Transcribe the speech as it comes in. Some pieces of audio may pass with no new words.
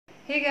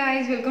Hey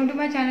guys, welcome to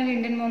my channel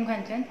Indian mom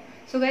Kanchan.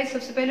 So guys,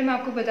 सबसे पहले मैं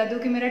आपको बता दूं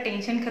कि मेरा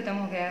टेंशन खत्म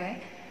हो गया है।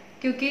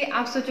 क्योंकि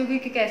आप सोचोगे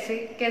कि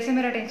कैसे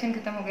मेरा टेंशन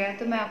खत्म हो गया है,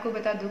 तो मैं आपको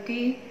बता दूं कि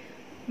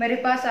मेरे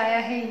पास आया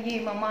है ये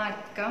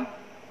ममाअर्थ का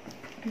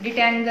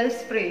डिटेंगल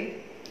स्प्रे।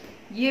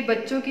 ये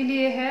बच्चों के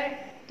लिए है।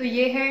 तो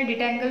ये है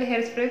detangle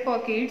hair spray for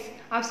kids.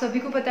 आप सभी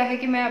को पता है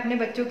कि मैं अपने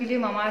बच्चों के लिए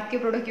ममाअर्थ के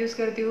प्रोडक्ट यूज़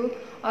करती हूँ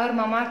और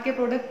ममाअर्थ के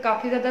प्रोडक्ट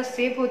काफ़ी ज़्यादा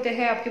सेफ होते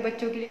हैं आपके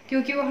बच्चों के लिए,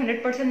 क्योंकि वो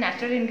 100%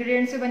 नेचुरल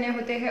इंग्रेडिएंट से बने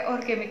होते हैं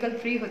और केमिकल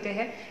फ्री होते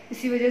हैं।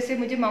 इसी वजह से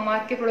मुझे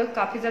ममाअर्थ के प्रोडक्ट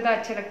काफ़ी ज़्यादा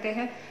अच्छे लगते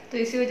हैं। तो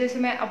इसी वजह से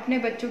मैं अपने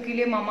बच्चों के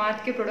लिए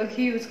ममाअर्थ के प्रोडक्ट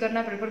ही यूज़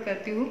करना प्रेफर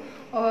करती हूँ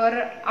और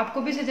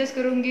आपको भी सजेस्ट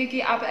करूँगी कि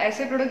आप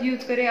ऐसे प्रोडक्ट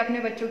यूज़ करें अपने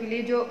बच्चों के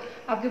लिए जो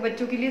आपके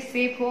बच्चों के लिए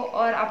सेफ हो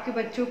और आपके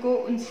बच्चों को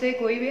उनसे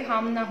कोई भी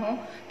हार्म ना हो।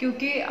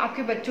 क्योंकि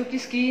आपके बच्चों की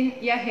स्किन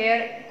या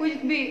हेयर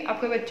कुछ भी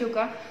आपके बच्चों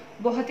का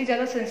बहुत ही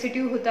ज़्यादा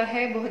सेंसिटिव होता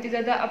है। बहुत ही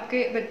ज़्यादा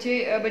आपके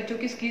बच्चों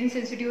की स्किन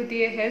सेंसिटिव होती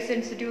है, हेयर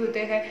सेंसिटिव होते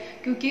हैं,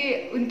 क्योंकि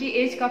उनकी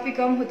एज काफ़ी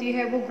कम होती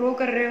है, वो ग्रो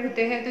कर रहे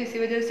होते हैं। तो इसी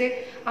वजह से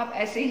आप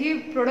ऐसे ही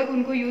प्रोडक्ट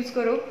उनको यूज़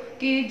करो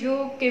कि जो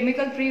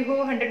केमिकल फ्री हो,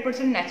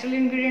 100% नेचुरल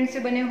इंग्रेडिएंट से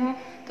बने हो।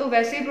 तो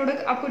वैसे ही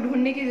प्रोडक्ट आपको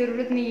ढूंढने की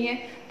ज़रूरत नहीं है।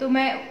 तो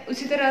मैं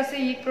उसी तरह से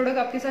ये प्रोडक्ट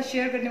आपके साथ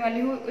शेयर करने वाली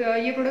हूँ।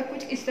 ये प्रोडक्ट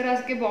कुछ इस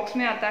तरह के बॉक्स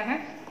में आता है।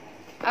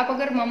 आप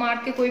अगर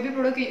ममाअर्थ के कोई भी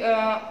प्रोडक्ट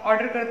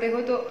ऑर्डर करते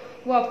हो तो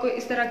वो आपको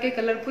इस तरह के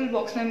कलरफुल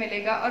बॉक्स में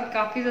मिलेगा और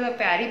काफ़ी ज़्यादा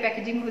प्यारी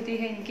पैकेजिंग होती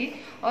है इनकी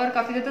और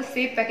काफ़ी ज़्यादा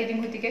सेफ पैकेजिंग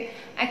होती है।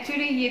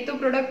 एक्चुअली ये तो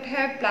प्रोडक्ट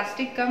है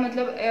प्लास्टिक का,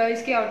 मतलब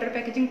इसकी आउटर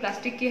पैकेजिंग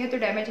प्लास्टिक की है, तो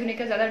डैमेज होने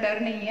का ज़्यादा डर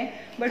नहीं है।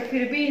 बट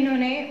फिर भी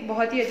इन्होंने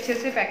बहुत ही अच्छे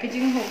से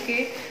पैकेजिंग होके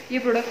ये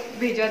प्रोडक्ट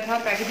भेजा था,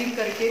 पैकेजिंग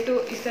करके। तो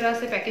इस तरह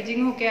से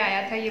पैकेजिंग होके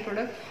आया था ये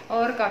प्रोडक्ट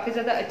और काफ़ी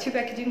ज़्यादा अच्छी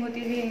पैकेजिंग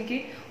होती है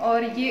इनकी।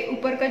 और ये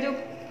ऊपर का जो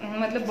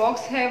मतलब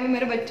बॉक्स है वो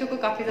मेरे बच्चों को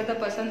काफ़ी ज़्यादा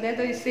पसंद है,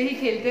 तो इससे ही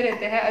खेलते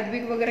रहते हैं।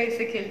 अद्विक वगैरह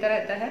इससे खेलता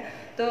रहता है,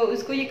 तो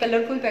उसको ये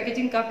कलरफुल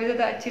पैकेजिंग काफ़ी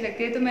ज़्यादा अच्छी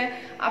लगती है। तो मैं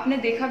आपने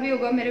देखा भी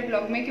होगा मेरे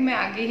ब्लॉग में कि मैं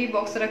आगे ही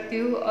बॉक्स रखती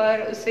हूँ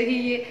और उससे ही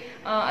ये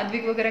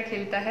अद्विक वगैरह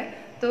खेलता है।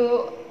 तो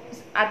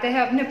आते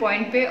हैं अपने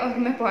पॉइंट पे और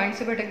मैं पॉइंट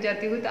से भटक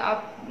जाती हूँ। तो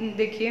आप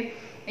देखिए,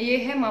 ये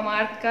है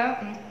ममाअर्थ का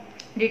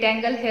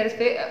detangle hair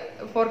spray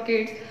for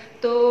kids.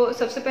 तो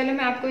सबसे पहले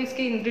मैं आपको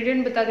इसके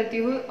इंग्रेडिएंट बता देती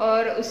हूँ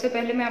और उससे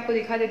पहले मैं आपको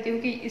दिखा देती हूँ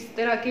कि इस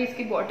तरह की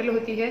इसकी बॉटल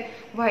होती है।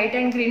 वाइट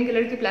एंड ग्रीन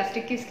कलर की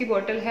प्लास्टिक की इसकी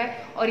बॉटल है।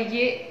 और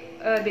ये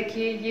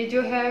देखिए, ये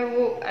जो है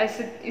वो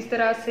ऐसे इस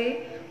तरह से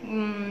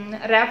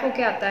रैप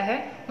होके आता है।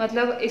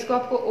 मतलब इसको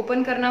आपको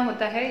ओपन करना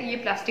होता है, ये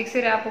प्लास्टिक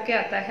से रैप होके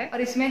आता है।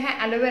 और इसमें है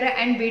एलोवेरा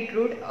एंड बीट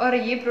रूट। और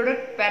ये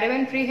प्रोडक्ट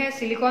पैराबेन फ्री है,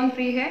 सिलिकॉन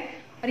फ्री है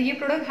और ये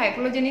प्रोडक्ट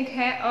हाइपोलोजेनिक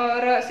है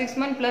और 6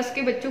 मंथ प्लस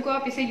के बच्चों को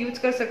आप इसे यूज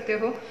कर सकते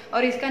हो।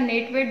 और इसका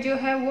नेट वेट जो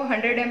है वो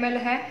 100 ml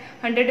है।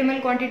 100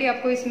 ml क्वांटिटी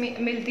आपको इसमें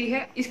मिलती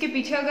है। इसके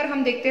पीछे अगर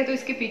हम देखते हैं तो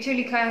इसके पीछे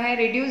लिखा है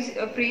reduce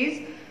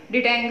freeze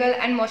detangle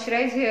and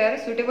moisturise hair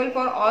suitable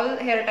for all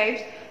hair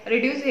types,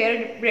 reduce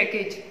hair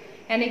breakage.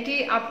 यानी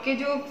कि आपके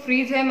जो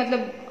फ्रीज है,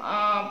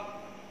 मतलब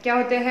क्या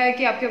होता है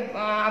कि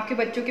आपके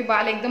बच्चों के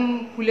बाल एकदम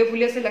फूले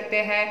फूले से लगते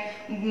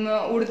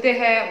हैं, उड़ते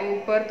हैं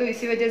ऊपर। तो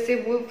इसी वजह से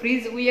वो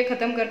फ्रीज वो ये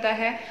खत्म करता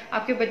है।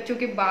 आपके बच्चों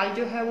के बाल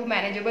जो है वो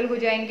मैनेजेबल हो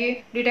जाएंगे।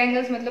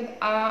 डिटेंगल्स मतलब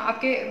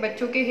आपके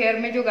बच्चों के हेयर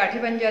में जो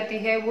गांठें बन जाती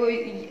है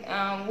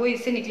वो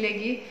इससे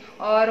निकलेगी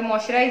और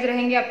मॉइस्चराइज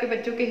रहेंगे आपके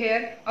बच्चों के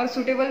हेयर। और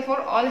suitable for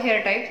all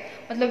hair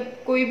types, मतलब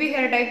कोई भी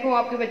हेयर टाइप हो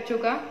आपके बच्चों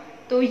का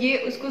तो ये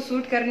उसको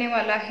सूट करने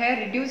वाला है।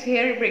 रिड्यूस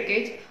हेयर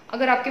ब्रेकेज,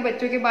 अगर आपके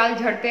बच्चों के बाल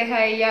झड़ते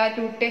हैं या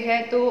टूटते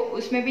हैं तो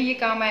उसमें भी ये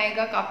काम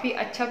आएगा। काफी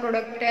अच्छा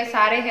प्रोडक्ट है,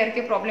 सारे हेयर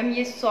के प्रॉब्लम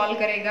ये सॉल्व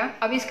करेगा।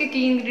 अब इसके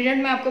की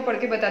इंग्रेडिएंट मैं आपको पढ़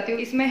के बताती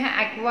हूँ। इसमें है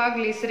aqua,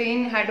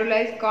 glycerine,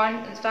 hydrolysed corn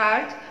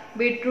starch,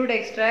 beetroot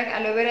extract,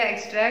 aloe vera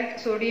extract,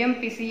 sodium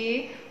PCA,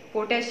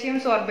 potassium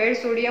sorbate,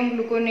 sodium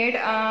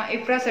gluconate,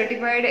 इफ्रा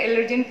certified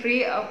allergen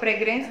free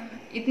fragrance.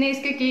 इतने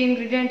इसके की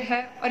इंग्रेडिएंट है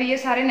और ये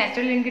सारे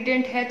नेचुरल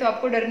इंग्रेडिएंट है। तो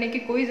आपको डरने की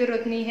कोई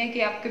ज़रूरत नहीं है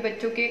कि आपके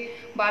बच्चों के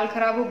बाल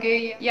खराब हो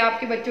गए या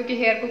आपके बच्चों के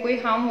हेयर को कोई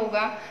हार्म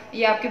होगा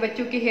या आपके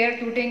बच्चों के हेयर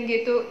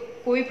टूटेंगे। तो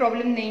कोई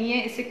प्रॉब्लम नहीं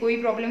है, इससे कोई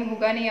प्रॉब्लम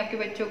होगा नहीं आपके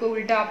बच्चों को।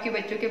 उल्टा आपके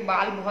बच्चों के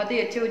बाल बहुत ही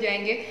अच्छे हो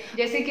जाएंगे।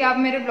 जैसे कि आप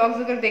मेरे ब्लॉग्स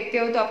अगर देखते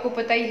हो तो आपको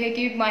पता ही है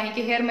कि माही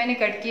के हेयर मैंने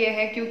कट किए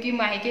हैं, क्योंकि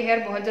माही के हेयर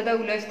बहुत ज़्यादा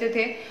उलझते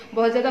थे,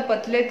 बहुत ज़्यादा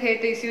पतले थे।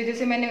 तो इसी वजह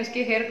से मैंने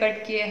उसके हेयर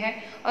कट किए हैं।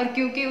 और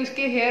क्योंकि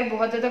उसके हेयर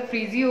बहुत ज़्यादा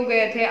फ्रीजी हो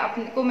गए थे,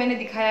 आपको मैंने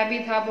दिखाया भी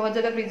था, बहुत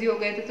ज़्यादा फ्रीजी हो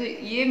गए थे। तो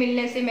ये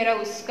मिलने से मेरा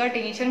उसका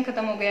टेंशन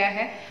खत्म हो गया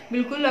है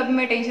बिल्कुल। अब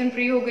मैं टेंशन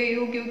फ्री हो गई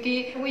हूँ,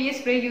 क्योंकि वो ये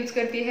स्प्रे यूज़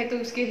करती है तो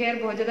उसके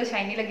हेयर बहुत ज़्यादा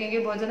शाइनी लगेंगे,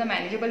 बहुत ज़्यादा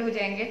मैनेजेबल हो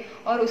जाएंगे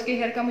और उसके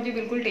हेयर का मुझे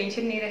बिल्कुल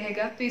टेंशन नहीं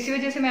रहेगा। तो इसी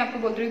वजह से मैं आपको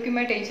बोल रही हूँ कि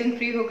मैं टेंशन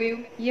फ्री हो गई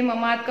हूँ। ये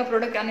ममाअर्थ का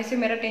प्रोडक्ट आने से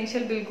मेरा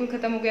टेंशन बिल्कुल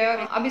खत्म हो गया।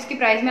 अब इसकी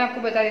प्राइस मैं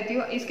आपको बता देती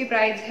हूँ। इसकी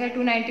प्राइस है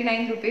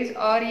 299 रुपीज़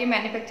और ये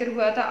मैन्युफैक्चर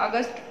हुआ था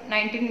अगस्त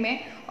 19 में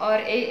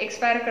और ये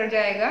एक्सपायर कर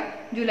जाएगा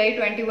जुलाई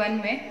 21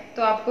 में।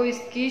 तो आपको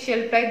इसकी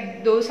शेल्फ प्राइस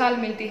 2 साल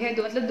मिलती है।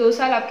 मतलब 2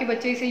 साल आपके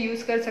बच्चे इसे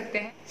यूज कर सकते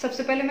हैं।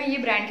 सबसे पहले मैं ये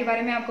ब्रांड के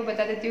बारे में आपको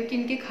बता देती हूँ कि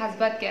इनकी खास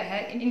बात क्या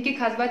है। इनकी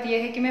खास बात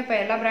यह है कि मैं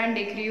पहला ब्रांड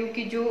देख रही हूँ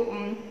कि जो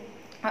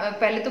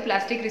पहले तो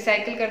प्लास्टिक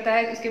रिसाइकिल करता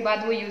है, उसके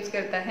बाद वो यूज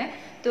करता है।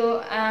 तो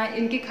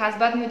इनकी खास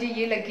बात मुझे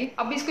ये लगी।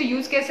 अब इसको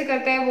यूज कैसे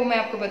करता है वो मैं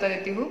आपको बता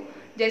देती हूँ।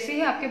 जैसे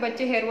ही आपके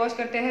बच्चे हेयर वॉश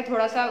करते हैं,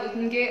 थोड़ा सा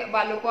उनके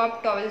बालों को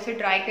आप टॉवल से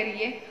ड्राई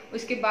करिए,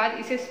 उसके बाद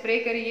इसे स्प्रे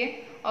करिए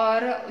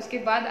और उसके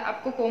बाद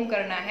आपको कोम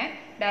करना है।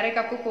 डायरेक्ट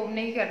आपको कोम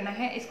नहीं करना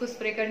है। इसको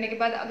स्प्रे करने के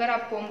बाद अगर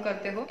आप कोम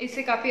करते हो,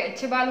 इससे काफी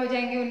अच्छे बाल हो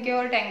जाएंगे उनके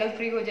और टैंगल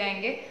फ्री हो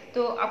जाएंगे।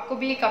 तो आपको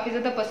भी काफी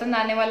ज्यादा पसंद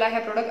आने वाला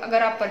है प्रोडक्ट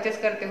अगर आप परचेस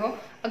करते हो।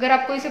 अगर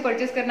आपको इसे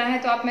परचेस करना है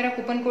तो आप मेरा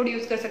कूपन कोड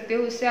यूज कर सकते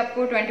हो, उससे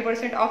आपको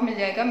 20% ऑफ मिल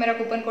जाएगा। मेरा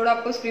कूपन कोड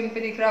आपको स्क्रीन पे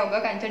दिख रहा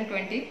होगा,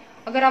 Kanchan20।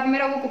 अगर आप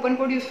मेरा वो कूपन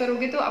कोड यूज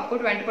करोगे तो आपको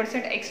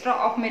 20% एक्स्ट्रा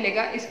ऑफ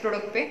मिलेगा इस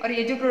प्रोडक्ट पे। और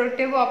ये जो प्रोडक्ट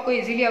है वो आपको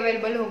इजीली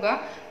अवेलेबल होगा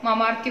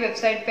मामाअर्थ की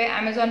वेबसाइट पे,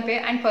 अमेजोन पे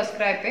एंड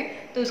फर्स्टक्राई पे।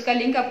 तो उसका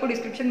लिंक आपको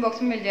डिस्क्रिप्शन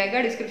बॉक्स में मिल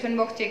जाएगा, डिस्क्रिप्शन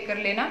बॉक्स चेक कर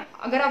लेना।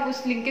 अगर आप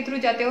उस लिंक के थ्रू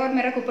जाते हो और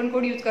मेरा कूपन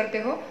कोड यूज करते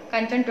हो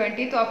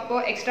Kanchan20 तो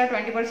आपको एक्स्ट्रा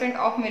 20%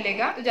 ऑफ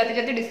मिलेगा। तो जाते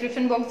जाते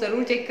डिस्क्रिप्शन बॉक्स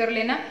जरूर चेक कर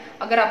लेना।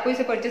 अगर आपको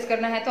इसे परचेस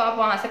करना है तो आप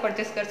वहां से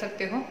परचेस कर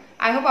सकते हो।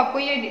 आई होप आपको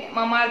ये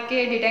मामाअर्थ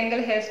के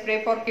detangle hair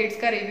spray for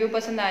kids का रिव्यू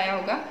पसंद आया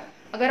होगा।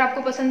 अगर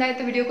आपको पसंद आए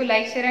तो वीडियो को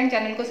लाइक, शेयर एंड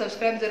चैनल को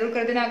सब्सक्राइब जरूर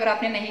कर देना अगर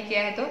आपने नहीं किया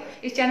है तो।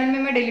 इस चैनल में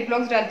मैं डेली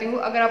ब्लॉग्स डालती हूँ।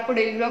 अगर आपको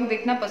डेली ब्लॉग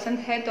देखना पसंद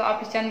है तो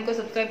आप इस चैनल को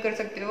सब्सक्राइब कर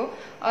सकते हो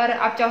और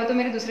आप चाहो तो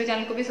मेरे दूसरे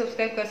चैनल को भी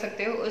सब्सक्राइब कर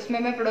सकते हो। उसमें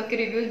मैं प्रोडक्ट के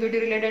reviews, beauty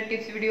related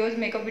tips videos,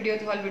 makeup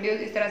videos, hall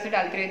videos इस तरह से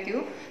डालती रहती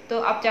हूँ। तो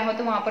आप चाहो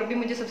तो वहाँ पर भी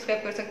मुझे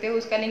सब्सक्राइब कर सकते हो।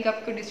 उसका लिंक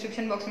आपको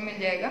डिस्क्रिप्शन बॉक्स में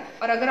मिल जाएगा।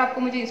 और अगर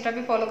आपको मुझे इंस्टा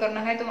पे फॉलो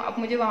करना है तो आप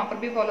मुझे वहाँ पर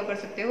भी फॉलो कर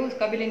सकते हो।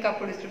 उसका भी लिंक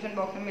आपको डिस्क्रिप्शन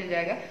बॉक्स में मिल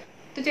जाएगा।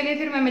 तो चलिए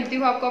फिर मैं मिलती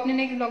हूँ आपको अपने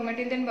नेक्स्ट ब्लॉग में।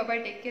 Till then bye bye,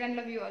 take care and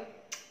love you all.